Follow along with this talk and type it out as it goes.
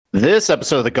This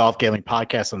episode of the Golf Gambling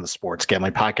Podcast on the Sports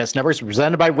Gambling Podcast Network is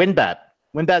presented by WynnBET.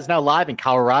 WynnBET is now live in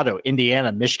Colorado,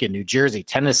 Indiana, Michigan, New Jersey,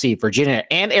 Tennessee, Virginia,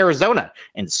 and Arizona,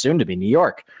 and soon to be New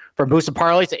York. From boosted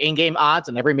parlays to in-game odds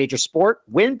on every major sport,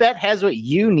 WynnBET has what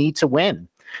you need to win.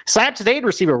 Sign up today to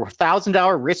receive a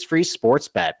 $1,000 risk-free sports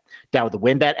bet. Download the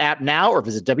WynnBET app now or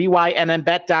visit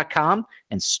wynnbet.com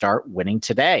and start winning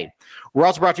today. We're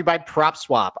also brought to you by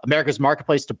PropSwap, America's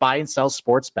marketplace to buy and sell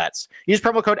sports bets. Use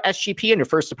promo code SGP on your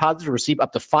first deposit to receive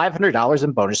up to $500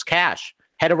 in bonus cash.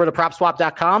 Head over to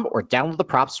PropSwap.com or download the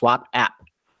PropSwap app.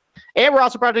 And we're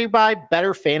also brought to you by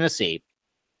Better Fantasy.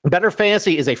 Better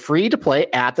Fantasy is a free-to-play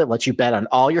app that lets you bet on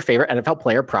all your favorite NFL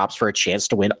player props for a chance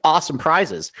to win awesome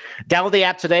prizes. Download the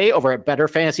app today over at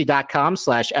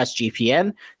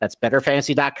betterfantasy.com/SGPN. That's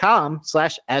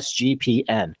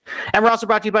betterfantasy.com/SGPN. And we're also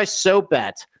brought to you by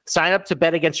SoBet. Sign up to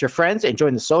bet against your friends and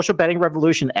join the social betting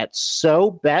revolution at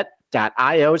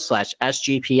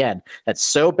SoBet.io/SGPN. That's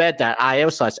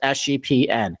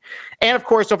SoBet.io/SGPN. And of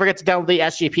course, don't forget to download the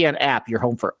SGPN app, your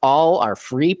home for all our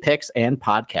free picks and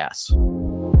podcasts.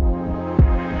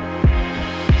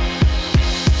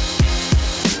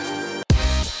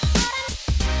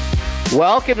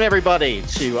 Welcome, everybody,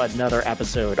 to another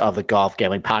episode of the Golf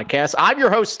Gambling Podcast. I'm your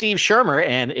host, Steve Shermer,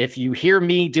 and if you hear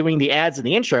me doing the ads in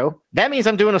the intro, that means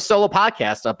I'm doing a solo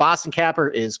podcast. Boston Capper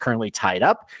is currently tied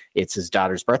up. It's his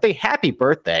daughter's birthday. Happy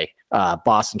birthday,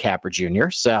 Boston Capper Jr.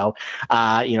 So,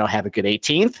 have a good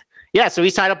 18th. Yeah, so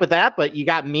he's tied up with that, but you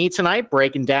got me tonight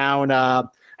breaking down.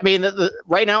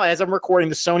 Right now, as I'm recording,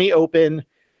 the Sony Open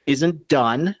isn't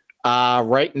done.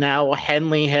 Right now,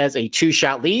 Henley has a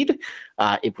 2-shot lead.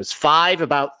 It was 5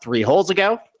 about 3 holes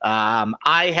ago.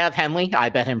 I have Henley. I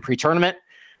bet him pre-tournament.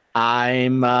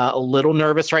 I'm a little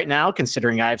nervous right now,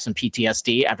 considering I have some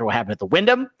PTSD after what happened at the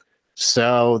Wyndham.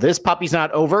 So this puppy's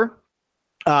not over.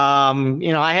 Overall,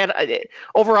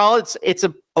 it's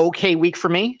a okay week for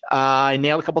me. I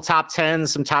nailed a couple top 10s,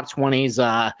 some top 20s.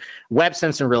 Webb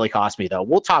Simpson really cost me, though.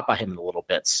 We'll talk about him in a little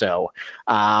bit. So,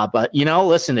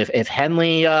 listen, if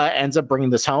Henley ends up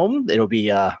bringing this home, it'll be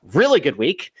a really good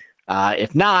week.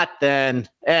 If not, then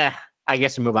I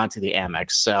guess we move on to the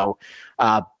Amex. So,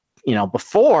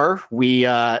 before we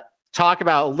talk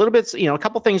about a little bit, a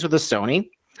couple things with the Sony,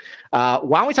 why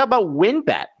don't we talk about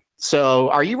WynnBET? So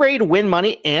are you ready to win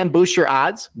money and boost your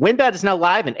odds? WynnBET is now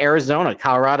live in Arizona,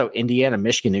 Colorado, Indiana,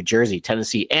 Michigan, New Jersey,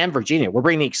 Tennessee, and Virginia. We're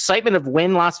bringing the excitement of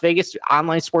Wynn Las Vegas to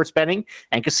online sports betting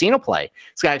and casino play.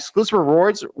 It's got exclusive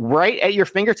rewards right at your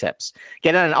fingertips.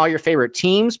 Get on all your favorite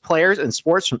teams, players, and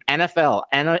sports from NFL,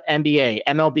 NBA,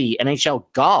 MLB, NHL,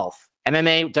 golf,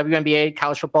 MMA, WNBA,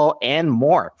 college football, and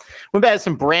more. WynnBET has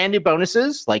some brand new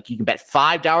bonuses, like you can bet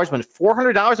 $5, win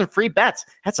 $400 in free bets.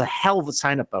 That's a hell of a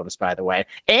sign-up bonus, by the way.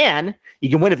 And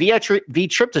you can win a VIP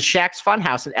trip to Shaq's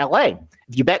Funhouse in LA.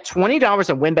 If you bet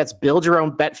 $20 on WynnBET's Build Your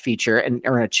Own Bet feature and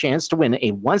earn a chance to win a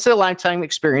once-in-a-lifetime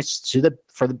experience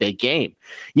for the big game.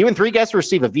 You and 3 guests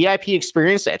receive a VIP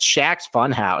experience at Shaq's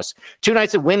Funhouse. 2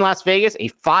 nights at Wynn Las Vegas, a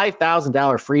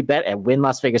 $5,000 free bet at Wynn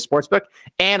Las Vegas Sportsbook,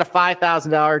 and a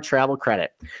 $5,000 travel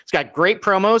credit. It's got great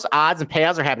promos, odds, and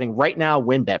payouts are happening right now at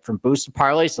WynnBET, from boosted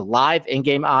parlays to live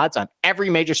in-game odds on every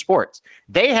major sport.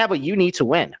 They have what you need to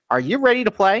win. Are you ready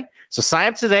to play? So sign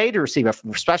up today to receive a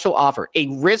special offer, a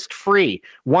risk-free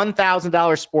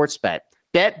 $1,000 sports bet.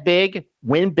 Bet big,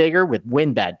 win bigger with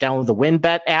WynnBET. Download the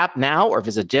WynnBET app now or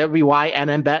visit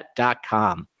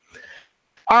wynnbet.com.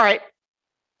 All right.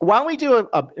 Why don't we do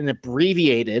an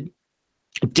abbreviated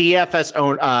DFS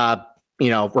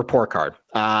report card?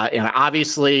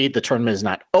 Obviously the tournament is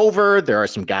not over. There are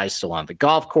some guys still on the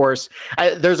golf course.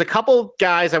 There's a couple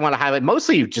guys I want to highlight.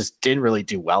 Mostly you just didn't really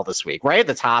do well this week, right at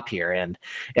the top here. And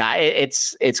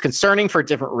it's concerning for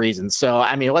different reasons. So,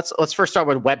 let's first start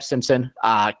with Webb Simpson.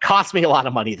 Cost me a lot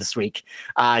of money this week.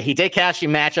 He did cash a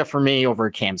matchup for me over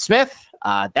Cam Smith.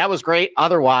 That was great.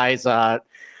 Otherwise,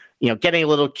 getting a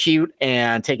little cute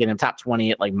and taking him top 20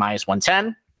 at like minus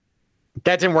 110.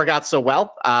 That didn't work out so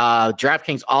well.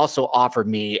 DraftKings also offered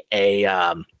me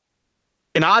an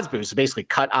odds boost, so basically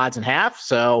cut odds in half.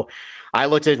 So I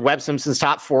looked at Webb Simpson's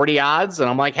top 40 odds, and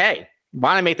I'm like, hey, why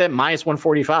don't I make that minus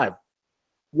 145?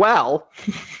 Well,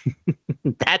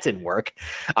 that didn't work.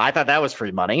 I thought that was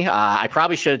free money. I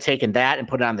probably should have taken that and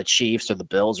put it on the Chiefs or the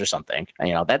Bills or something.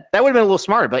 That would have been a little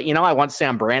smarter. But, I want to stay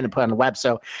on brand and put on the Webb.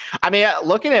 So,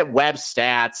 looking at Webb's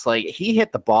stats, like he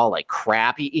hit the ball like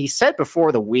crap. He said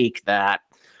before the week that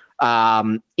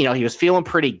He was feeling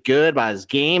pretty good about his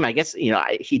game. I guess,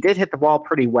 he did hit the ball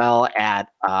pretty well at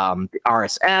the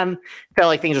RSM. Felt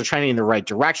like things were trending in the right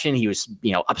direction. He was,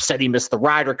 upset he missed the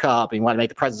Ryder Cup. He wanted to make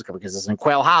the President's Cup because it's in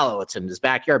Quail Hollow. It's in his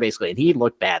backyard, basically. And he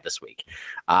looked bad this week.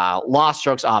 Lost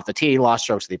strokes off the tee, lost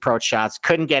strokes of the approach shots.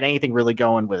 Couldn't get anything really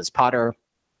going with his putter.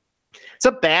 It's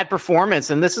a bad performance.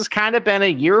 And this has kind of been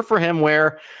a year for him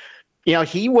where,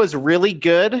 he was really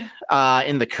good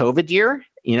in the COVID year.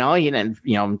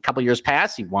 A couple years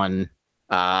past, he won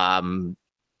the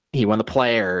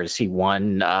Players, he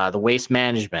won the Waste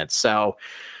Management. So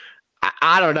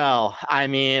I don't know. I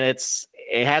mean, it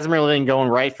hasn't really been going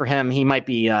right for him. He might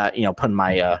be, putting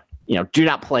my, do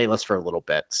not play list for a little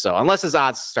bit. So unless his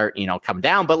odds start, come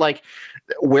down, but like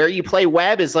where you play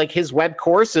Webb is like his Webb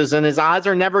courses, and his odds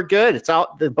are never good. It's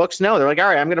all the books know. They're like, all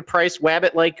right, I'm going to price Webb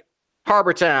at like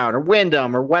Harbour Town or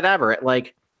Wyndham or whatever at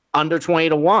like under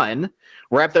 20-1.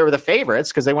 We're up there with the favorites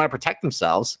because they want to protect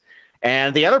themselves.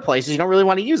 And the other places, you don't really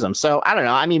want to use them. So I don't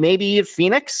know. I mean, maybe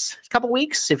Phoenix a couple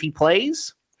weeks if he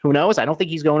plays. Who knows? I don't think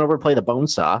he's going over to play the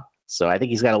Bonesaw. So I think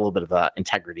he's got a little bit of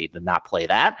integrity to not play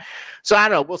that. So I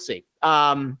don't know. We'll see.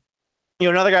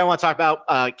 Another guy I want to talk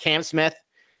about, Cam Smith.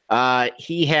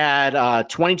 He had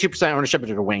 22% ownership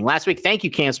after winning last week. Thank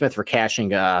you, Cam Smith, for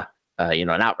cashing an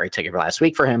outright ticket for last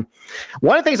week for him.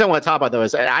 One of the things I want to talk about, though,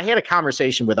 is I had a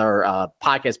conversation with our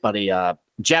podcast buddy,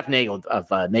 Jeff Nagel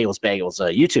of Nagel's Bagels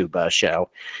YouTube show,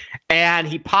 and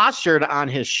he postured on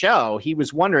his show. He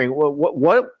was wondering what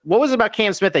was it about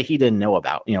Cam Smith that he didn't know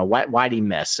about? Why did he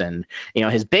miss? And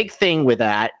his big thing with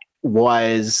that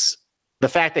was the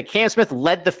fact that Cam Smith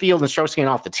led the field in strokes gained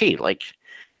off the tee. Like,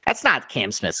 that's not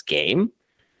Cam Smith's game.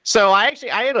 So I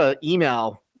had an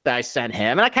email that I sent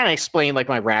him, and I kind of explained like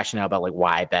my rationale about like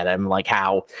why I bet him, like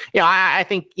how, I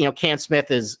think, Cam Smith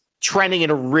is trending in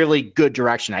a really good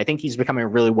direction. I think he's becoming a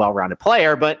really well-rounded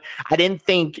player, but I didn't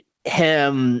think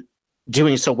him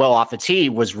doing so well off the tee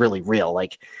was really real.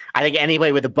 Like, I think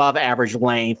anybody with above average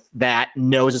length that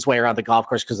knows his way around the golf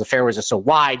course because the fairways are so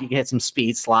wide, you can hit some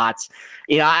speed slots.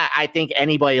 I think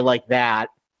anybody like that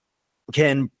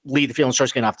can lead the field in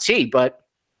strokes gained off the tee, but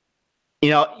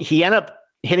he ended up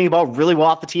hitting the ball really well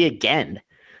off the tee again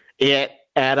at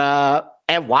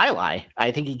Waialae.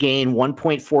 I think he gained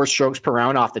 1.4 strokes per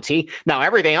round off the tee. Now,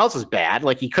 everything else is bad.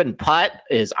 Like, he couldn't putt.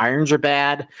 His irons are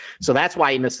bad. So that's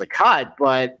why he missed the cut.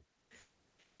 But,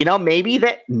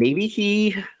 maybe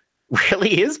he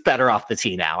really is better off the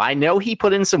tee now. I know he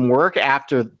put in some work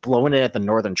after blowing it at the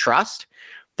Northern Trust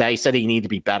that he said he needed to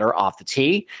be better off the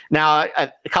tee. Now,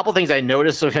 a couple of things I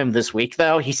noticed of him this week,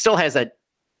 though, he still has a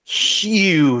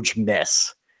huge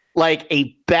miss, like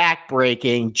a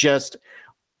back-breaking, just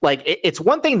like it's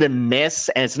one thing to miss,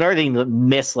 and it's another thing to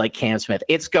miss like Cam Smith.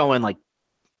 It's going like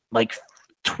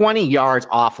 20 yards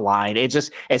offline. It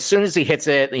just, as soon as he hits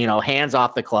it, hands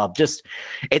off the club. Just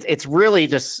it's really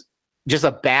just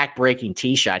a back-breaking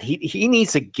tee shot. He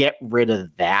needs to get rid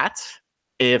of that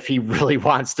if he really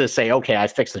wants to say, okay, I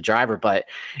fixed the driver. But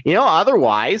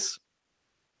otherwise,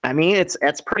 I mean,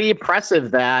 it's pretty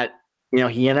impressive that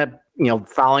he ended up,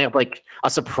 following up like a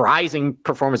surprising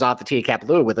performance off the tee at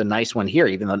Kapalua with a nice one here,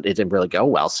 even though it didn't really go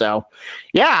well. So,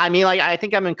 yeah, I mean, like, I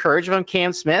think I'm encouraged of him,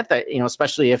 Cam Smith,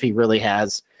 especially if he really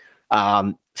has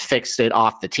fixed it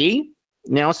off the tee.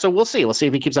 So we'll see. We'll see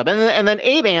if he keeps up. And then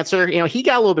Abe Answer, he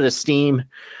got a little bit of steam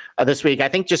this week. I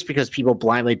think just because people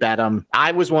blindly bet him.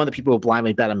 I was one of the people who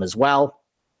blindly bet him as well.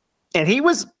 And he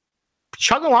was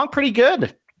chugging along pretty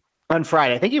good on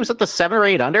Friday. I think he was up to 7 or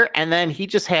 8 under, and then he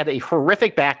just had a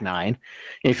horrific back nine.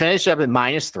 He finished up at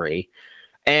 -3.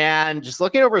 And just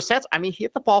looking over his stats, I mean, he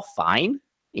hit the ball fine.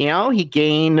 He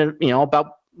gained, about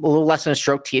a little less than a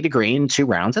stroke tee to green in 2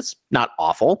 rounds. That's not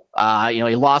awful.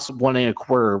 He lost 1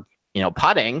 1/4,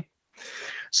 putting.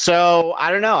 So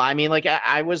I don't know. I mean, like,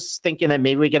 I was thinking that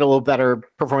maybe we get a little better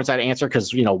performance out of Answer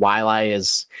because, Waialae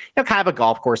is, kind of a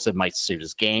golf course that might suit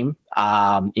his game.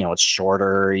 It's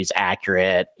shorter. He's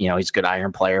accurate. He's a good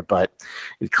iron player, but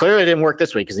it clearly didn't work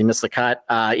this week because he missed the cut.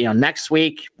 Next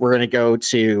week we're going to go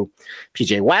to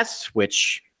PGA West,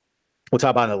 which we'll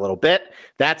talk about in a little bit.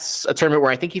 That's a tournament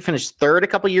where I think he finished 3rd a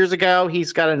couple years ago.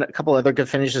 He's got a couple other good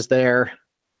finishes there.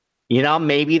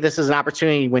 Maybe this is an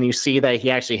opportunity when you see that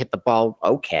he actually hit the ball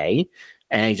okay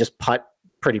and he just putt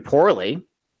pretty poorly.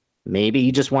 Maybe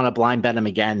you just want to blind bet him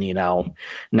again,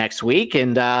 next week.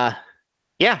 And I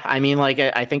mean, like,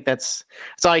 I think that's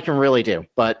all you can really do.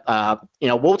 But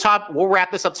we'll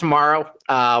wrap this up tomorrow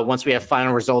once we have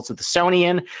final results of the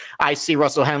Sonian. I see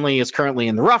Russell Henley is currently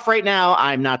in the rough right now.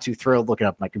 I'm not too thrilled looking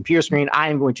up my computer screen. I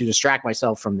am going to distract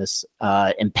myself from this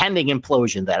impending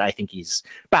implosion that I think he's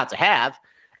about to have.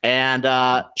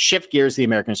 and shift gears to the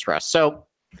American Express. So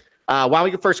why don't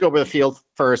we first go over the field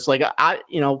first? Like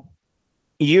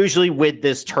usually with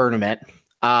this tournament,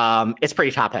 it's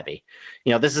pretty top heavy.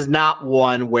 This is not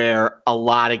one where a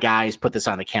lot of guys put this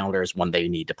on the calendar as one they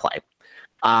need to play.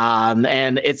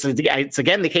 And it's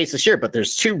again the case this year, but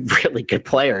there's two really good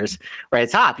players right at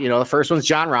the top. The first one's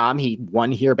Jon Rahm. He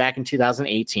won here back in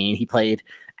 2018. He played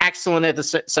excellent at the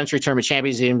Century Tournament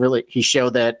Champions. He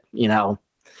showed that, he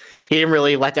didn't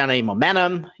really let down any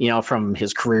momentum, from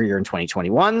his career year in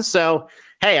 2021. So,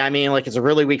 hey, I mean, it's a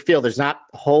really weak field. There's not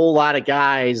a whole lot of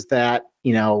guys that,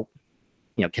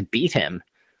 can beat him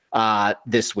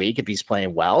this week if he's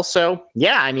playing well. So,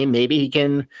 yeah, I mean, maybe he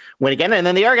can win again. And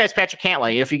then the other guy's Patrick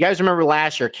Cantlay. If you guys remember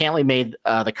last year, Cantlay made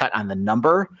the cut on the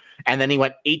number, and then he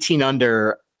went 18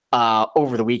 under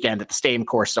over the weekend at the Stadium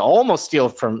course to almost steal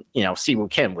from, Siwoo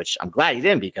Kim, which I'm glad he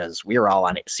didn't, because we were all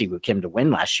on Siwoo Kim to win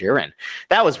last year. And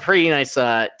that was a pretty nice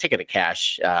ticket to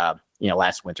cash,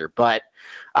 last winter. But,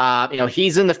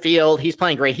 he's in the field. He's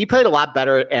playing great. He played a lot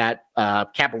better at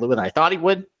Kapalua than I thought he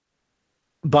would.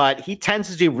 But he tends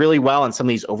to do really well on some of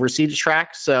these overseas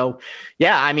tracks. So,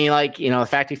 yeah, I mean, the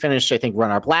fact he finished, I think,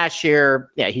 runner-up last year,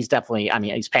 yeah, he's definitely,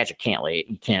 he's Patrick Cantlay.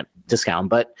 You can't discount him,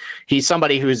 but he's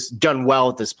somebody who's done well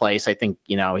at this place. I think,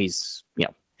 he's,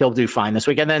 he'll do fine this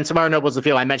week. And then tomorrow, Noble's the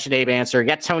field. I mentioned Abe Ancer. You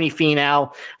got Tony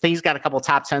Finau. I think he's got a couple of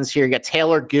top tens here. You got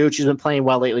Taylor Gooch, who's been playing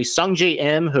well lately. Sungjae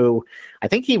Im, who I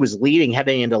think he was leading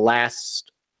heading into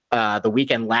the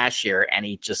weekend last year, and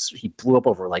he blew up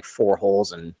over 4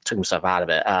 holes and took himself out of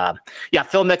it.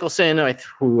 Phil Mickelson,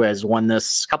 who has won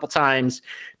this a couple times.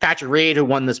 Patrick Reed, who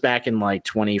won this back in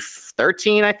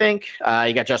 2013, I think.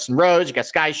 You got Justin Rose. You got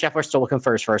Scottie Scheffler still looking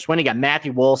for his first win. You got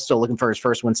Matthew Wolff still looking for his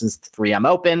first win since the 3M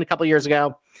Open a couple years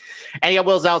ago. And you got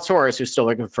Will Zalatoris, who's still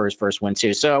looking for his first win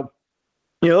too. So,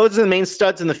 those are the main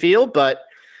studs in the field, but,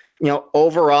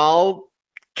 overall,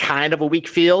 kind of a weak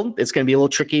field. It's going to be a little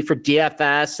tricky for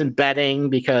DFS and betting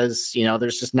because,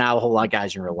 there's just not a whole lot of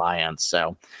guys you can rely on.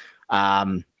 So why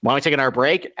don't we take another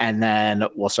break, and then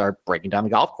we'll start breaking down the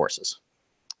golf courses.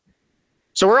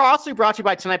 So we're also brought to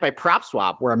you tonight by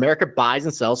PropSwap, where America buys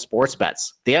and sells sports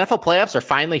bets. The NFL playoffs are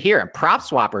finally here, and prop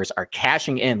swappers are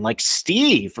cashing in, like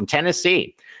Steve from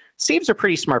Tennessee. Steve's are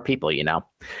pretty smart people,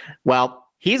 Well,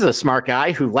 he's a smart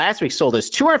guy who last week sold his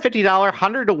 $250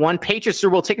 100-to-1 Patriots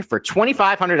Super Bowl ticket for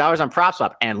 $2,500 on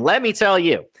PropSwap. And let me tell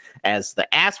you, as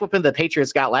the ass whooping the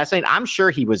Patriots got last night, I'm sure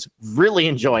he was really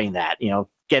enjoying that,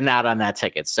 getting out on that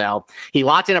ticket. So he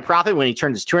locked in a profit when he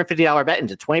turned his $250 bet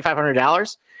into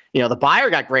 $2,500. The buyer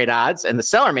got great odds, and the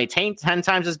seller made 10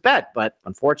 times his bet. But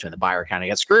unfortunately, the buyer kind of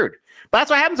got screwed. But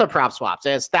that's what happens on PropSwap. It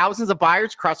has thousands of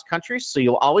buyers across the country, so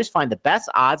you'll always find the best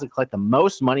odds and collect the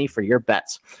most money for your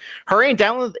bets. Hurry and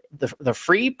download the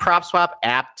free PropSwap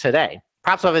app today.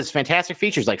 PropSwap has fantastic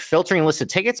features like filtering listed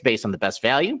tickets based on the best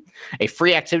value, a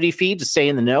free activity feed to stay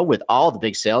in the know with all the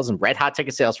big sales and red-hot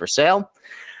ticket sales for sale,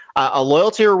 a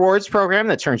loyalty rewards program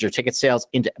that turns your ticket sales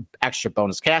into extra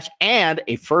bonus cash, and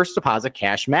a first deposit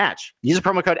cash match. Use the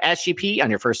promo code SGP on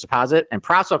your first deposit, and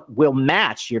PropSwap will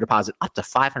match your deposit up to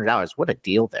 $500. What a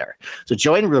deal there. So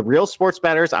join the real sports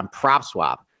bettors on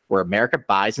PropSwap, where America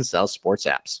buys and sells sports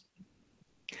apps.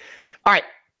 All right,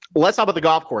 let's talk about the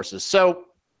golf courses. So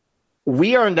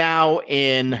we are now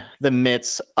in the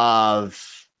midst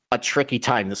of a tricky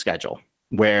time to schedule,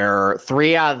 where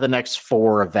 3 out of the next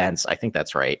 4 events, I think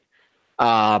that's right,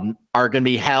 are going to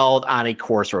be held on a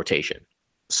course rotation.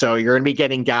 So you're going to be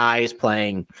getting guys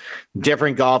playing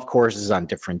different golf courses on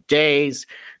different days.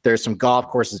 There's some golf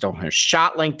courses that don't have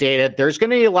shot link data. There's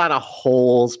going to be a lot of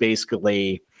holes,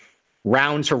 basically,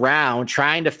 round to round,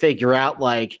 trying to figure out,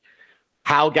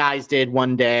 how guys did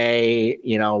one day,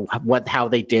 how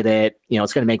they did it.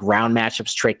 It's going to make round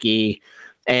matchups tricky.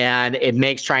 And it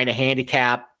makes trying to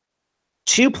handicap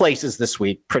 2 places this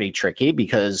week pretty tricky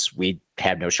because we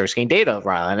have no sure game data.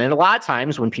 And a lot of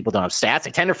times when people don't have stats,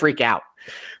 they tend to freak out.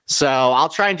 So I'll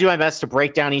try and do my best to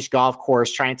break down each golf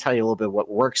course, try and tell you a little bit what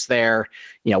works there,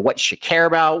 what you should care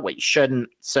about, what you shouldn't.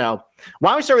 So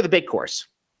why don't we start with the big course?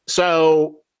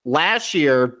 So last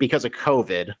year, because of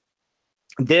COVID,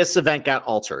 this event got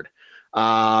altered.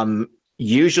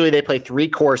 Usually they play 3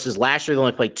 courses. Last year they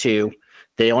only played 2.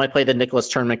 They only played the Nicklaus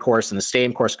Tournament course and the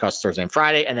Stadium course costs Thursday and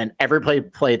Friday, and then everybody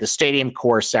played the Stadium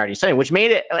course Saturday and Sunday, which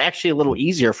made it actually a little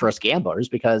easier for us gamblers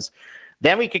because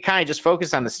then we could kind of just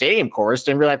focus on the Stadium course,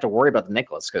 didn't really have to worry about the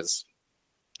Nicklaus because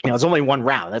it's only 1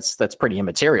 round. That's pretty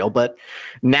immaterial. But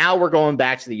now we're going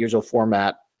back to the usual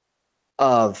format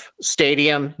of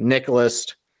Stadium,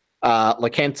 Nicklaus, La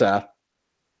Quinta,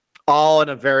 all in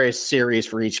a various series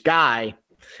for each guy.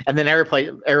 And then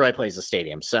everybody plays the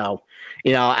Stadium. So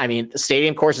I mean, the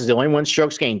stadium course is the only one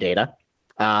strokes gain data.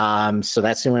 So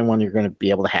that's the only one you're going to be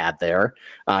able to have there.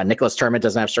 Nicholas Tournament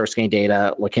doesn't have strokes gain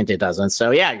data. La Quinta doesn't.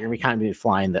 So yeah, you're going to be kind of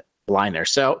flying the blind there.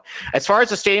 So as far as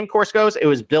the stadium course goes, it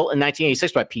was built in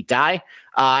 1986 by Pete Dye.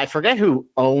 I forget who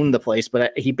owned the place,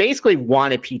 but he basically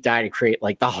wanted Pete Dye to create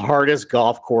like the hardest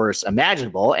golf course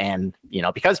imaginable. And,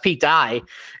 because Pete Dye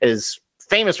is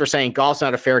famous for saying golf's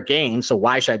not a fair game, so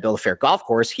why should I build a fair golf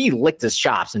course? He licked his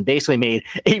chops and basically made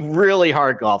a really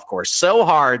hard golf course. So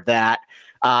hard that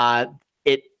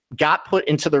it got put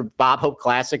into the Bob Hope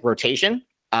Classic rotation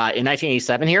in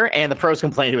 1987 here, and the pros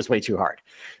complained it was way too hard.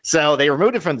 So they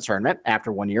removed it from the tournament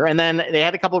after 1 year, and then they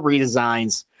had a couple of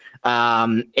redesigns.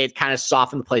 It kind of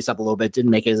softened the place up a little bit,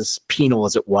 didn't make it as penal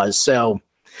as it was. So,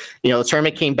 the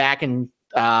tournament came back in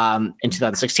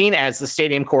 2016 as the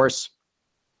stadium course.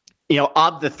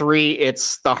 Of the three,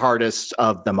 it's the hardest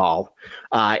of them all.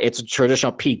 It's a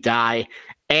traditional Pete Dye,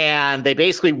 and they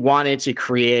basically wanted to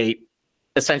create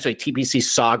essentially TPC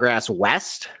Sawgrass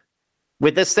West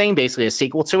with this thing, basically a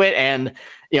sequel to it. And,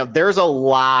 there's a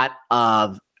lot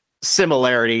of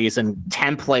similarities and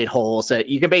template holes that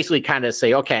you can basically kind of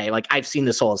say, okay, like I've seen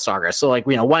this hole at Sawgrass. So like,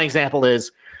 one example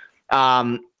is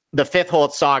the fifth hole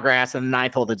at Sawgrass and the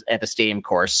ninth hole at the stadium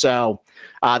course. So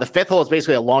the fifth hole is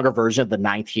basically a longer version of the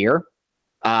ninth here.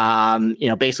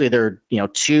 Basically they're,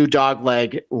 two dog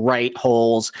leg right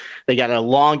holes. They got an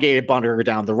elongated bunker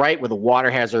down the right with a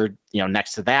water hazard,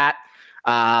 next to that.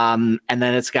 And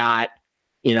then it's got,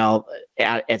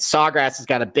 at Sawgrass, it's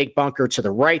got a big bunker to the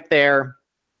right there.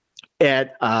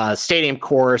 At stadium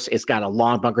course, it's got a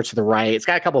long bunker to the right. It's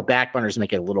got a couple of back bunkers to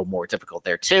make it a little more difficult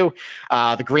there too.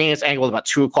 The green is angled about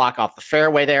 2 o'clock off the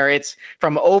fairway there. It's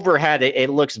from overhead,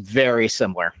 it looks very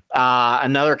similar.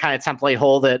 Another kind of template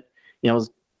hole that,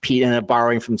 Pete ended up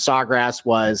borrowing from Sawgrass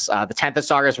was the 10th at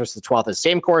Sawgrass versus the 12th at the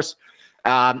stadium course.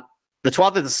 The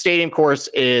 12th at the stadium course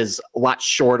is a lot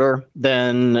shorter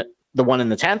than the one in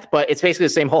the 10th, but it's basically the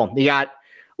same hole. You got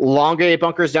longer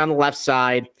bunkers down the left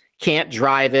side. Can't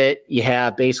drive it. You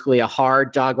have basically a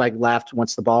hard dogleg left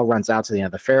once the ball runs out to the end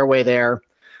of the fairway there.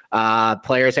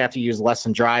 Players have to use less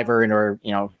than driver in order,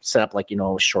 set up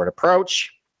a short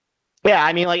approach. Yeah,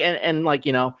 I mean,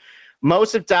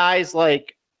 most of Dye's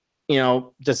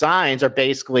designs are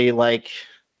basically like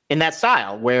in that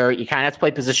style where you kind of have to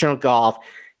play positional golf.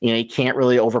 You can't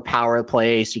really overpower the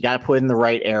place. You got to put it in the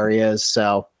right areas.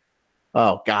 So,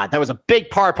 oh, God, that was a big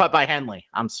par putt by Henley.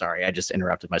 I'm sorry. I just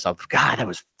interrupted myself. God, that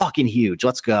was fucking huge.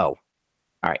 Let's go.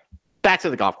 All right. Back to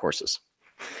the golf courses.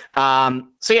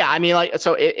 So, yeah, I mean,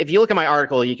 so if you look at my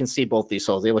article, you can see both these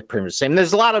holes. They look pretty much the same.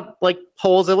 There's a lot of,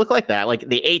 holes that look like that. Like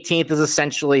the 18th is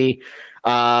essentially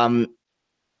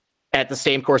at the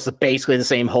same course, basically the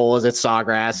same hole as at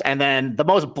Sawgrass. And then the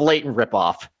most blatant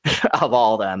ripoff of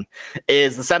all of them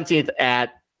is the 17th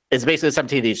is basically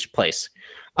the 17th each place.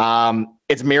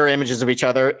 It's mirror images of each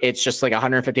other. It's just like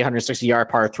 150, 160 yard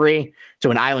par 3 to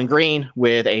an island green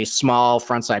with a small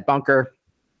frontside bunker.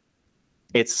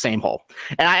 It's the same hole.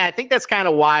 And I think that's kind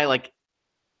of why,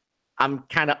 I'm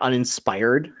kind of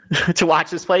uninspired to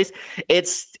watch this place.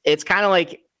 It's kind of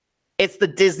like, it's the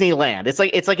Disneyland.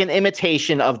 It's like an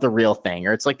imitation of the real thing,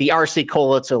 or it's like the RC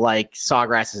Cola to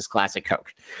Sawgrass's Classic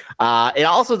Coke. It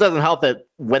also doesn't help that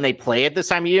when they play it this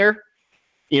time of year,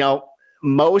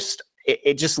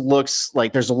 it just looks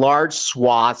like there's large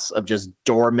swaths of just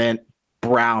dormant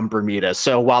brown Bermuda.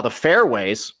 So while the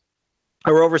fairways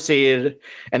are overseeded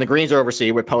and the greens are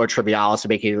overseeded with Poa Trivialis to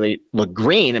make it look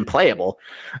green and playable,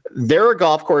 they're a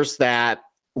golf course that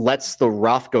lets the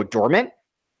rough go dormant.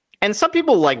 And some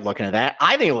people like looking at that.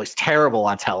 I think it looks terrible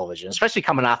on television, especially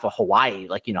coming off of Hawaii.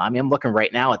 I'm looking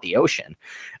right now at the ocean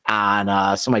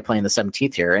on somebody playing the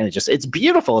 17th here, and it's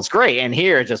beautiful. It's great. And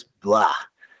here, just blah.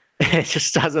 It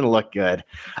just doesn't look good.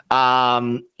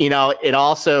 It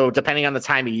also, depending on the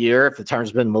time of year, if the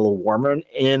term's been a little warmer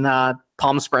in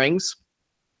Palm Springs,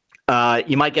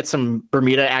 you might get some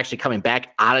Bermuda actually coming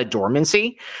back out of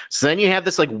dormancy. So then you have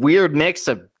this weird mix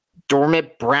of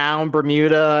dormant brown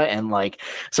Bermuda and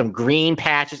some green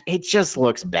patches. It just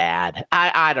looks bad.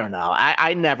 I don't know.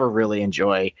 I never really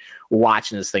enjoy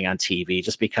watching this thing on TV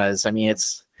just because,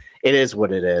 it is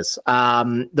what it is.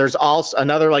 There's also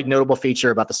another notable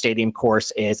feature about the stadium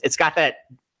course is it's got that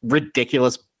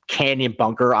ridiculous canyon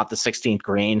bunker off the 16th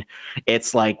green.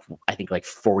 It's I think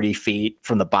 40 feet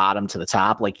from the bottom to the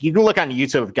top. You can look on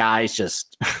YouTube of guys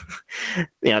just,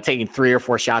 taking 3 or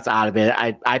 4 shots out of it.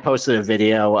 I posted a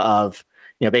video of,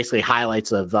 basically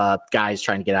highlights of guys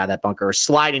trying to get out of that bunker or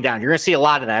sliding down. You're going to see a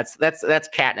lot of that. That's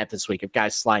catnip this week of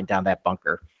guys sliding down that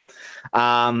bunker.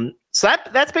 So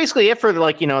that's basically it for the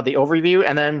overview.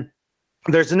 And then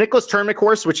There's the Nicklaus Tournament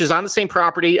course, which is on the same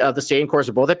property of the stadium course.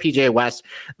 They're both at PGA West.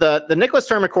 The Nicklaus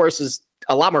Tournament course is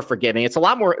a lot more forgiving. It's a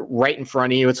lot more right in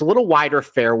front of you. It's a little wider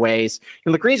fairways.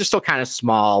 And the greens are still kind of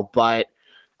small, but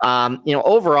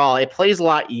overall, it plays a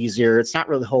lot easier. It's not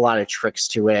really a whole lot of tricks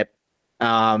to it.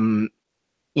 There's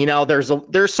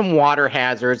some water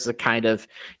hazards that kind of,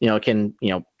 you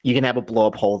can have a blow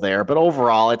up hole there, but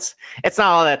overall it's not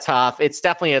all that tough. It's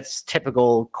definitely its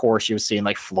typical course you would see in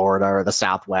like Florida or the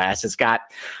Southwest. It's got,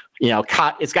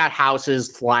 it's got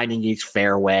houses lining each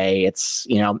fairway. It's,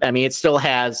 it still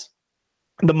has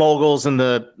the moguls and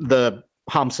the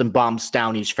humps and bumps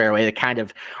down each fairway that kind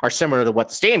of are similar to what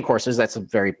the stadium course is. That's a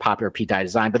very popular PTI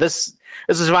design, but this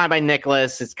is designed by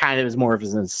Nicklaus. It's kind of is more of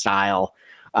his style.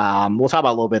 We'll talk about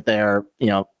a little bit there,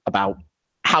 about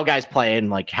how guys play and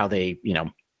like how they,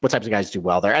 what types of guys do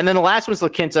well there. And then the last one's La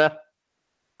Quinta.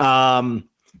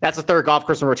 That's the third golf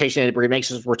course in rotation. It makes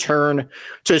his return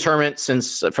to the tournament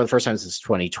for the first time since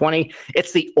 2020.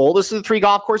 It's the oldest of the three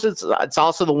golf courses. It's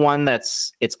also the one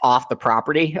it's off the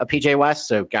property of PGA West.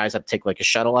 So guys have to take like a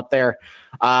shuttle up there.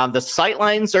 The sight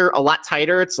lines are a lot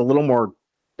tighter. It's a little more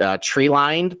tree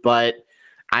lined, but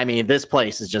this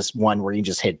place is just one where you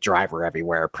just hit driver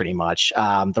everywhere pretty much.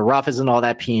 The rough isn't all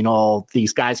that penal.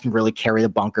 These guys can really carry the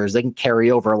bunkers. They can carry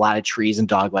over a lot of trees and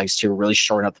dog legs too, really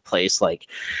shorten up the place. Like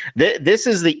this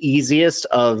is the easiest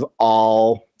of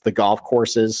all the golf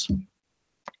courses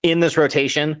in this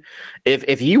rotation.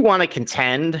 If you want to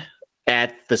contend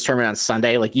at this tournament on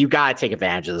Sunday, like you got to take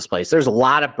advantage of this place. There's a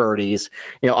lot of birdies,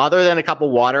 other than a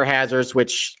couple water hazards,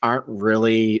 which aren't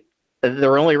really,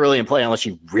 they're only really in play unless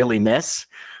you really miss.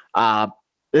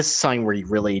 This is something where you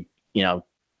really,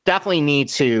 definitely need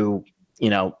to,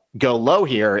 go low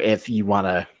here if you want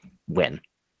to win.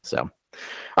 So, all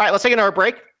right, let's take another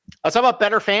break. Let's talk about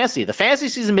Better Fantasy. The fantasy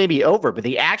season may be over, but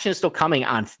the action is still coming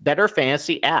on Better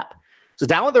Fantasy app. So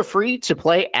download their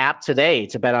free-to-play app today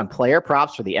to bet on player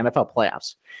props for the NFL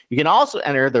playoffs. You can also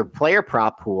enter their player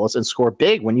prop pools and score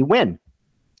big when you win.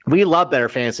 We love Better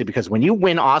Fantasy because when you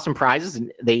win awesome prizes,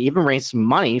 they even raise some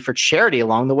money for charity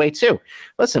along the way too.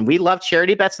 Listen, we love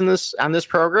charity bets on this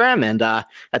program, and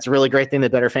that's a really great thing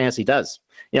that Better Fantasy does.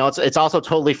 It's also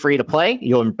totally free to play.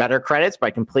 You'll earn better credits by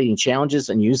completing challenges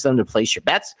and use them to place your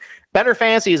bets. Better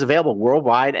Fantasy is available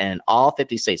worldwide and in all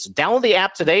 50 states. So download the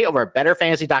app today over at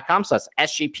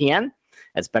betterfantasy.com/SGPN.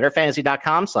 That's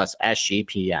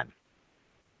betterfantasy.com/SGPN.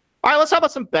 All right, let's talk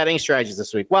about some betting strategies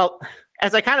this week. Well,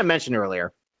 as I kind of mentioned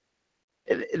earlier,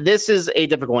 this is a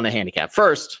difficult one to handicap.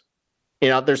 First,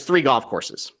 there's three golf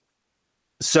courses.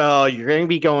 So you're going to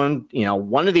be going,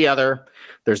 one or the other.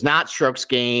 There's not strokes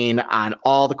gain on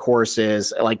all the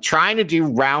courses. Like trying to do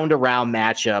round-to-round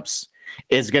matchups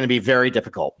is going to be very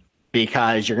difficult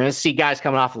because you're going to see guys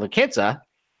coming off of La Quinta,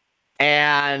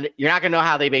 and you're not going to know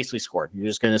how they basically scored. You're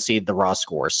just going to see the raw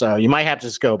score. So you might have to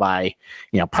just go by,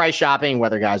 price shopping,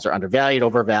 whether guys are undervalued,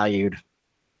 overvalued,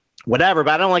 whatever,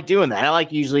 but I don't like doing that. I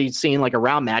like usually seeing like a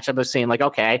round matchup of saying like,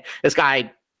 okay, this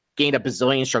guy gained a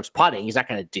bazillion strokes putting. He's not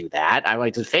going to do that. I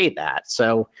like to fade that.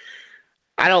 So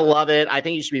I don't love it. I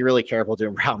think you should be really careful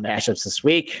doing round matchups this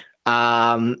week.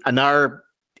 Another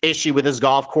issue with this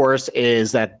golf course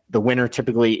is that the winner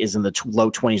typically is in the low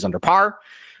 20s under par.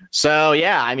 So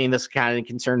yeah, this kind of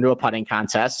concern to a putting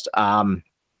contest. The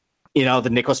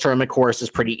Nicklaus Tournament course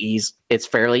is pretty easy. It's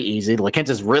fairly easy. La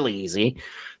Quinta is really easy.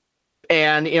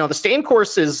 And, the stadium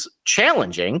course is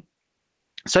challenging,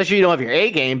 especially if you don't have your A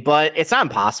game, but it's not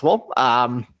impossible.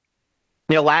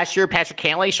 Last year, Patrick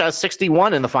Cantlay shot a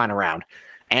 61 in the final round,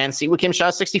 and Siwoo Kim shot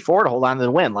a 64 to hold on to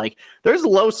the win. Like, there's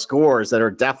low scores that are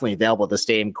definitely available at the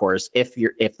stadium course if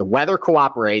the weather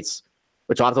cooperates,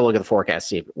 which I'll have to look at the forecast,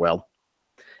 see if it will,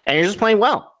 and you're just playing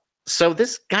well. So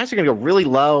guys are going to go really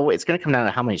low. It's going to come down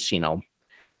to how much,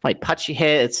 like putts you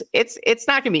hit. It's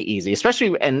not going to be easy,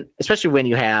 especially when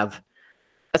you have,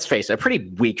 let's face it, a pretty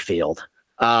weak field.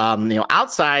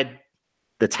 Outside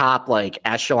the top like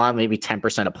echelon, maybe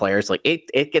 10% of players, like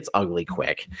it gets ugly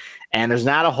quick, and there's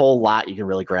not a whole lot you can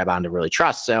really grab on to really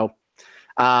trust. So,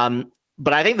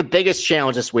 but I think the biggest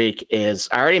challenge this week is,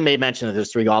 I already made mention of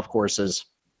those three golf courses.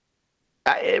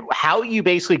 How you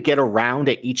basically get around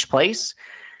at each place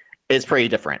is pretty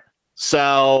different.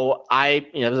 So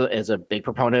as a big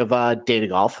proponent of data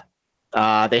golf,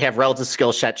 they have relative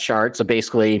skill set charts. So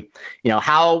basically,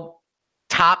 how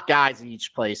top guys in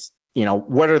each place,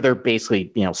 what are their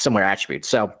basically, similar attributes.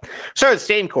 So start with the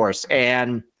stadium course,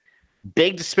 and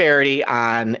big disparity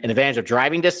on an advantage of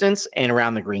driving distance and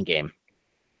around the green game.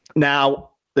 Now,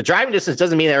 the driving distance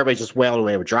doesn't mean that everybody's just wailing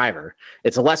away with driver.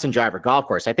 It's a less than driver golf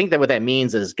course. I think that what that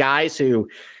means is guys who,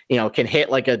 can hit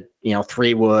like a,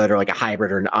 3-wood or like a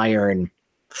hybrid or an iron,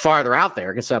 farther out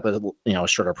there, can set up a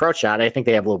shorter approach shot. I think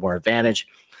they have a little more advantage.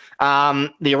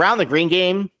 The around the green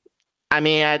game, I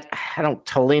mean, I don't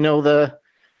totally know the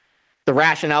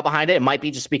rationale behind it. It might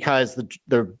be just because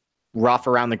the rough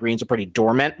around the greens are pretty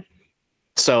dormant,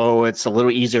 so it's a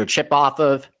little easier to chip off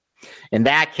of. In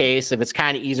that case, if it's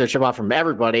kind of easier to chip off from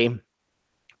everybody,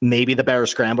 maybe the better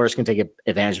scramblers can take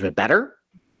advantage of it better.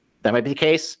 That might be the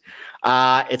case.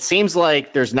 It seems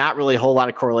like there's not really a whole lot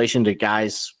of correlation to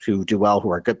guys who do well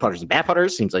who are good putters and bad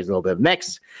putters. Seems like a little bit of a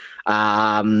mix.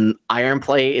 Iron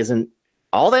play isn't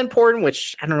all that important,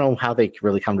 which I don't know how they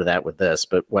really come to that with this,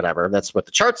 but whatever. That's what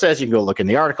the chart says. You can go look in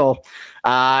the article.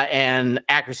 And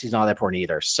accuracy is not that important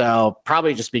either. So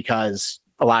probably just because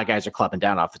a lot of guys are clubbing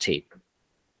down off the tee.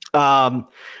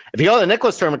 If you go to the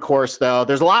Nicklaus Tournament course, though,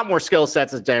 there's a lot more skill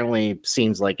sets that generally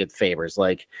seems like it favors.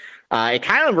 Like, it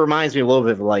kind of reminds me a little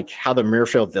bit of like how the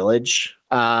Muirfield Village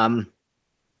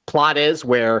plot is,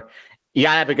 where you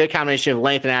gotta have a good combination of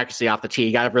length and accuracy off the tee.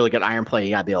 You gotta have really good iron play. You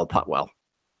gotta be able to putt well.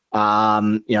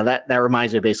 That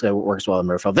reminds me of basically what works well in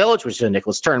Muirfield Village, which is a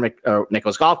Nicklaus Tournament,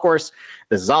 Nicklaus golf course.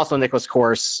 This is also a Nicklaus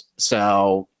course,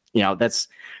 so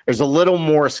there's a little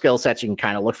more skill sets you can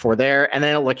kind of look for there. And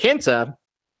then at La Quinta,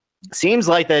 seems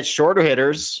like that shorter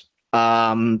hitters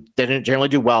didn't generally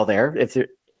do well there. If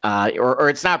or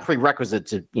it's not prerequisite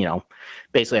to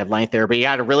basically have length there, but you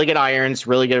got to really good irons,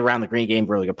 really good around the green game,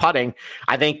 really good putting.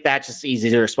 I think that's just easy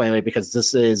to explain away because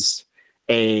this is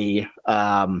a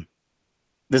golf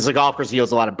course that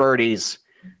yields a lot of birdies.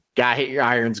 Got to hit your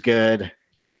irons good.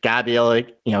 Got to be able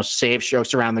to save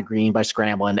strokes around the green by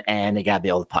scrambling, and you got to be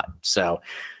able to putt. So.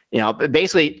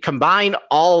 Basically combine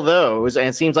all those, and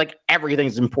it seems like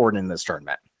everything's important in this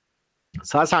tournament.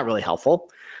 So that's not really helpful.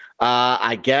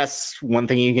 I guess one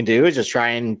thing you can do is just try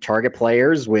and target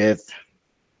players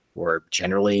or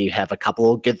generally have a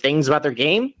couple of good things about their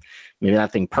game. Maybe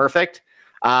nothing perfect.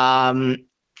 I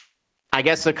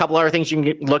guess a couple other things you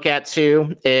can look at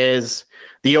too is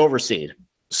the overseed.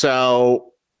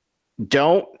 So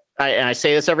and I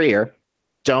say this every year,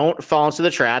 don't fall into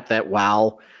the trap that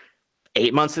while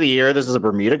 8 months of the year, this is a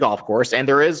Bermuda golf course, and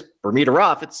there is Bermuda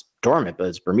rough. It's dormant, but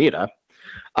it's Bermuda.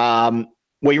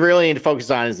 What you really need to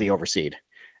focus on is the overseed.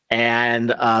 And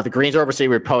the greens overseed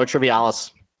with Poa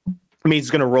Trivialis means it's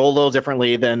going to roll a little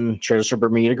differently than traditional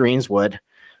Bermuda greens would.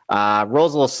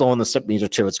 Rolls a little slow in the SIP meter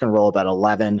too. It's going to roll about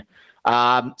 11.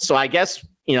 So I guess,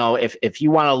 if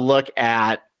you want to look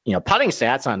at, putting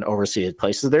stats on overseeded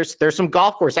places, there's some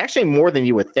golf courses, actually more than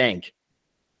you would think,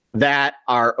 that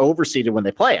are overseeded when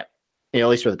they play it. At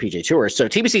least for the PGA Tour. So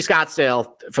TPC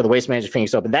Scottsdale for the Waste Management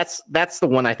Phoenix Open, that's the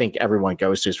one I think everyone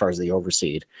goes to as far as the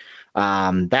overseed.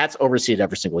 That's overseed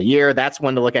every single year. That's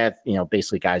one to look at,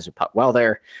 basically guys who putt well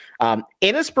there.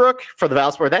 Innisbrook for the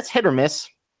Valspar, that's hit or miss.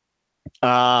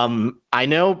 I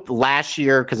know last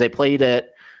year, because they played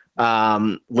it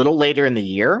little later in the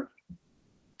year,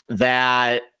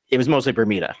 that it was mostly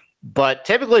Bermuda. But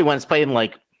typically when it's played in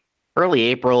like early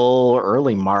April,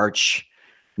 early March,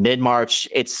 mid-March,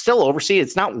 it's still overseed.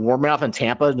 It's not warm enough in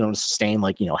Tampa to sustain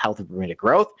healthy Bermuda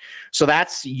growth. So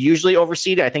that's usually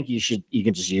overseed. I think you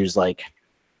can just use like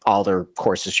all their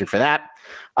course history for that.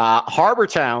 Harbor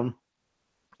Town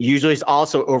usually is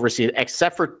also overseed,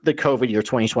 except for the COVID year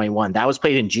 2021. That was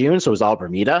played in June, so it was all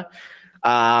Bermuda.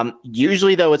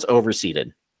 Usually though, it's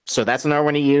overseeded. So that's another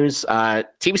one to use.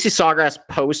 TPC Sawgrass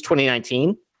post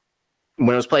 2019. When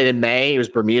it was played in May, it was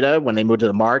Bermuda. When they moved to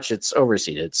the March, it's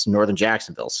overseeded. It's northern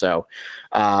Jacksonville,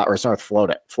 or it's North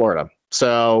Florida.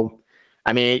 So,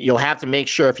 I mean, you'll have to make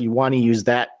sure if you want to use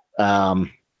that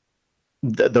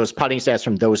those putting stats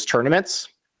from those tournaments,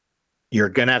 you're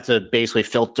gonna have to basically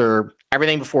filter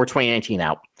everything before 2019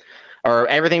 out, or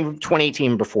everything from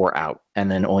 2018 before out,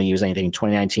 and then only use anything in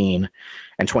 2019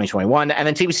 and 2021. And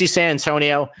then TPC San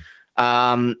Antonio,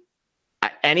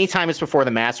 anytime it's before the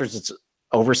Masters, it's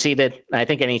overseeded. I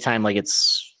think anytime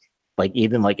it's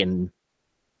even in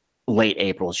late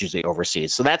April, it's usually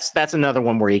overseeded. So that's another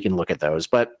one where you can look at those.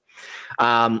 But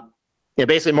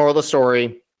basically, moral of the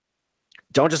story: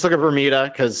 don't just look at Bermuda,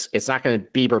 because it's not going to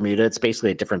be Bermuda. It's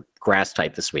basically a different grass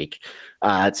type this week.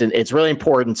 It's really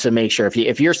important to make sure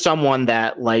if you're someone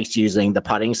that likes using the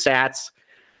putting stats,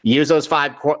 use those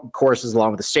 5 courses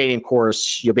along with the stadium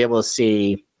course. You'll be able to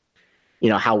see,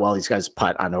 how well these guys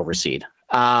putt on overseed.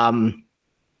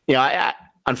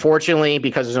 Unfortunately,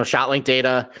 because there's no shot link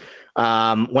data,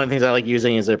 one of the things I like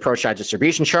using is the approach shot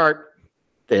distribution chart.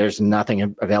 There's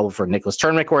nothing available for Nicklaus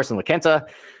Tournament course in La Quinta.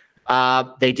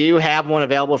 They do have one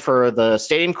available for the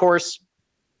stadium course.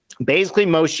 Basically,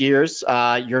 most years,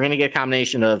 you're going to get a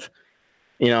combination of,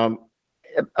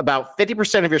 about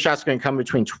 50% of your shots are going to come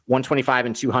between 125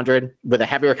 and 200 with a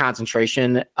heavier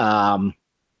concentration, about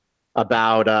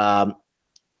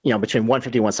between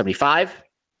 150 and 175.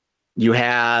 You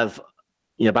have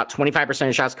about 25%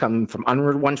 of shots come from under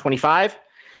 125,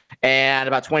 and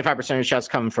about 25% of shots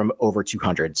come from over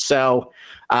 200. So,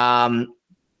 having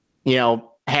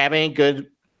good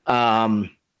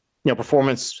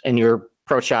performance in your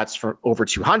approach shots for over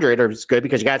 200 is good,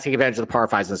 because you got to take advantage of the par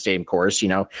fives in the stadium course.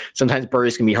 Sometimes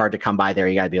birdies can be hard to come by there.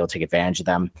 You got to be able to take advantage of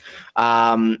them.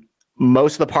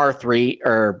 Most of the par three,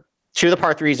 or two of the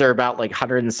par threes, are about like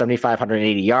 175,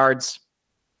 180 yards.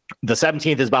 The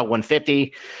 17th is about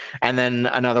 150, and then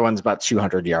another one's about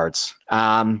 200 yards.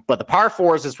 But the par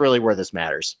fours is really where this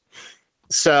matters.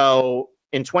 So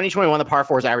in 2021, the par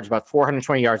fours average about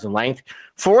 420 yards in length.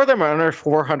 4 of them are under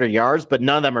 400 yards, but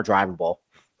none of them are drivable.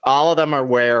 All of them are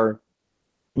where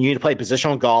you need to play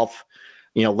positional golf,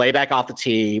 lay back off the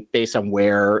tee based on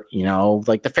where,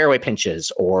 like the fairway pinches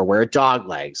or where it dog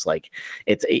legs. Like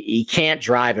you can't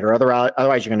drive it, or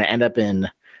otherwise you're going to end up in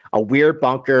a weird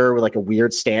bunker with like a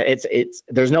weird stand.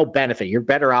 There's no benefit. You're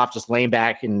better off just laying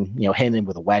back and, hitting it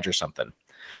with a wedge or something.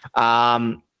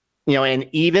 And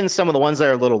even some of the ones that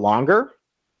are a little longer,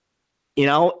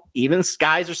 even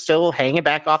guys are still hanging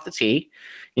back off the tee,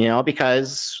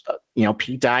 because,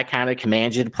 Pete Dye kind of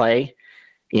commands you to play,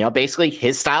 basically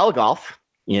his style of golf.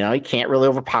 You can't really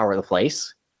overpower the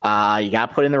place. You got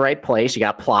to put in the right place. You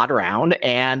got to plot around.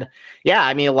 And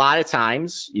a lot of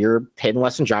times you're hitting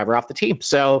less than driver off the tee.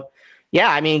 So,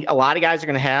 a lot of guys are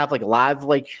going to have like a lot of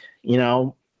you're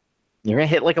going to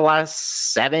hit like a lot of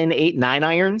 7, 8, 9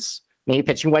 irons, maybe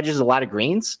pitching wedges, a lot of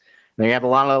greens. And then you have a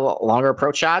lot of longer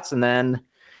approach shots. And then,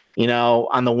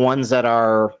 on the ones that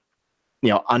are,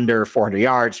 under 400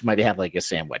 yards, you might have like a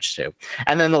sandwich too.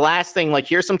 And then the last thing, like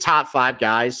here's some top 5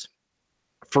 guys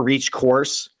for each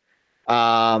course.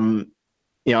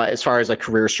 As far as like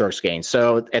career strokes gained.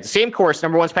 So at the same course,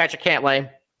 number 1 is Patrick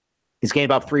Cantlay. He's gained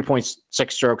about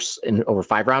 3.6 strokes in over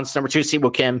 5 rounds. Number 2 is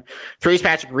Siwoo Kim. 3 is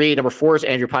Patrick Reed. Number 4 is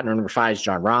Andrew Putnam. Number 5 is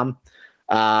Jon Rahm.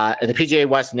 At the PGA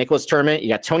West Nicklaus Tournament, you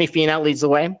got Tony Finau leads the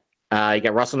way. You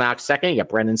got Russell Knox second. You got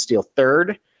Brendan Steele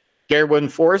third. Gary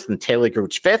Woodland fourth, and Taylor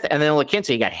Gooch fifth. And then La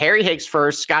Quinta, you got Harry Higgs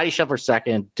first, Scotty Scheffler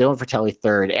second, Dylan Fratelli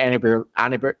third, Anirban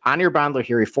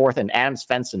Lahiri fourth, and Adam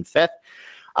Svensson fifth.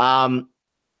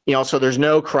 So there's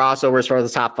no crossover as far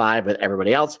as the top 5 with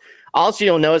everybody else. Also,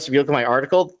 you'll notice if you look at my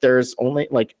article, there's only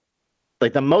like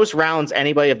the most rounds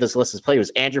anybody of this list has played was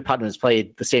Andrew Putnam, has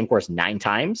played the same course 9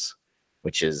 times,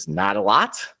 which is not a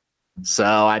lot. So,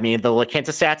 the La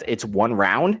Quinta stats, it's 1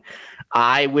 round.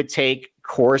 I would take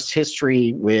course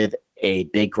history with a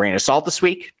big grain of salt this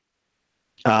week.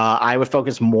 I would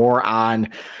focus more on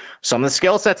some of the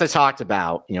skill sets I talked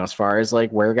about, as far as like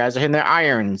where guys are hitting their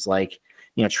irons,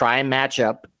 try and match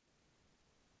up,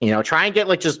 try and get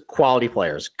like just quality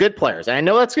players, good players. And I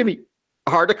know that's going to be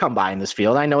hard to come by in this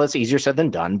field. I know it's easier said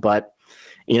than done, but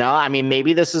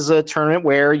maybe this is a tournament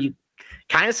where you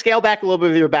kind of scale back a little bit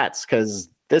with your bets, because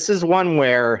this is one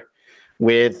where,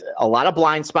 with a lot of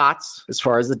blind spots as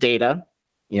far as the data,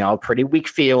 pretty weak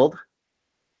field,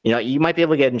 you might be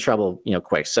able to get in trouble,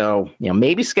 quick. So,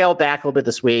 maybe scale back a little bit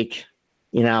this week,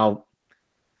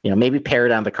 maybe pare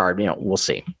down the card, we'll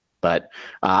see. But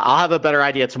I'll have a better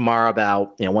idea tomorrow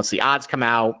about, once the odds come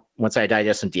out, once I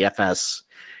digest some DFS,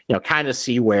 kind of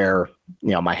see where,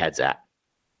 my head's at.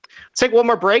 Let's take one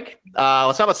more break.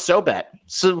 Let's talk about SoBet.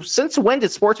 So since when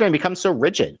did sports betting become so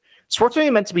rigid? Sports betting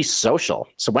is meant to be social.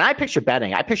 So when I picture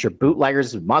betting, I picture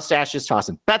bootleggers with mustaches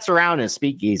tossing bets around in a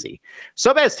speakeasy.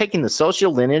 SoBet is taking the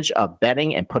social lineage of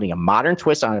betting and putting a modern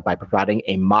twist on it by providing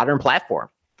a modern platform.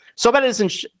 SoBet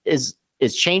is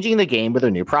changing the game with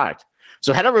a new product.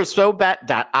 So head over to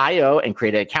SoBet.io and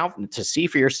create an account to see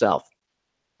for yourself.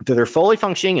 Through their fully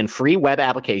functioning and free web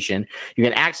application, you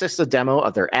can access the demo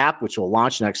of their app, which will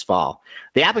launch next fall.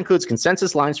 The app includes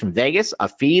consensus lines from Vegas, a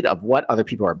feed of what other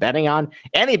people are betting on,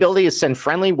 and the ability to send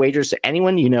friendly wagers to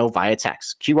anyone you know via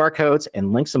text, QR codes,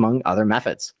 and links, among other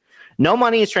methods. No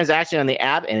money is transacted on the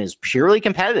app and is purely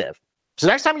competitive. So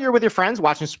next time you're with your friends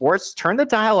watching sports, turn the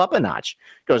dial up a notch.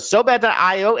 Go to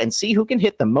SoBet.io and see who can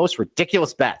hit the most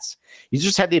ridiculous bets.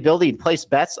 Users have the ability to place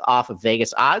bets off of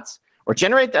Vegas odds, or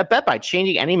generate a bet by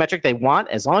changing any metric they want,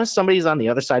 as long as somebody's on the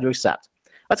other side to accept.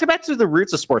 Let's get back to the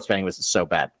roots of sports betting with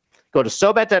SoBet. Go to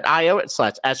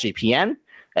SoBet.io/SGPN.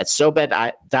 That's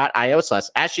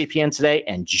SoBet.io/SGPN today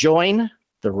and join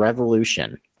the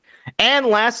revolution. And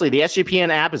lastly, the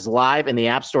SGPN app is live in the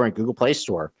App Store and Google Play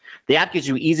Store. The app gives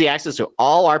you easy access to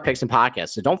all our picks and podcasts.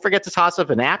 So don't forget to toss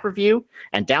up an app review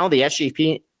and download the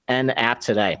SGPN app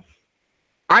today.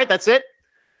 All right, that's it.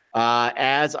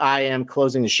 As I am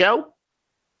closing the show,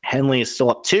 Henley is still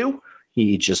up 2.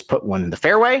 He just put one in the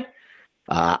fairway.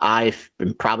 I've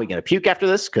been probably going to puke after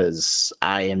this because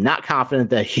I am not confident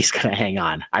that he's going to hang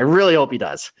on. I really hope he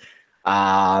does.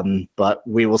 But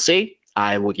we will see.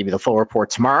 I will give you the full report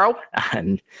tomorrow.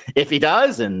 And if he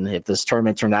does, and if this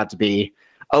tournament turned out to be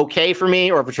okay for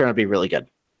me, or if it turned out to be really good.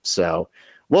 So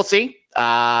we'll see.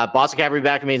 Boston Cap will be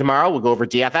back with me tomorrow. We'll go over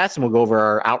DFS and we'll go over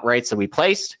our outrights that we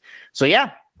placed. So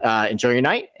yeah, enjoy your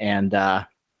night. And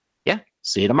yeah,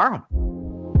 see you tomorrow.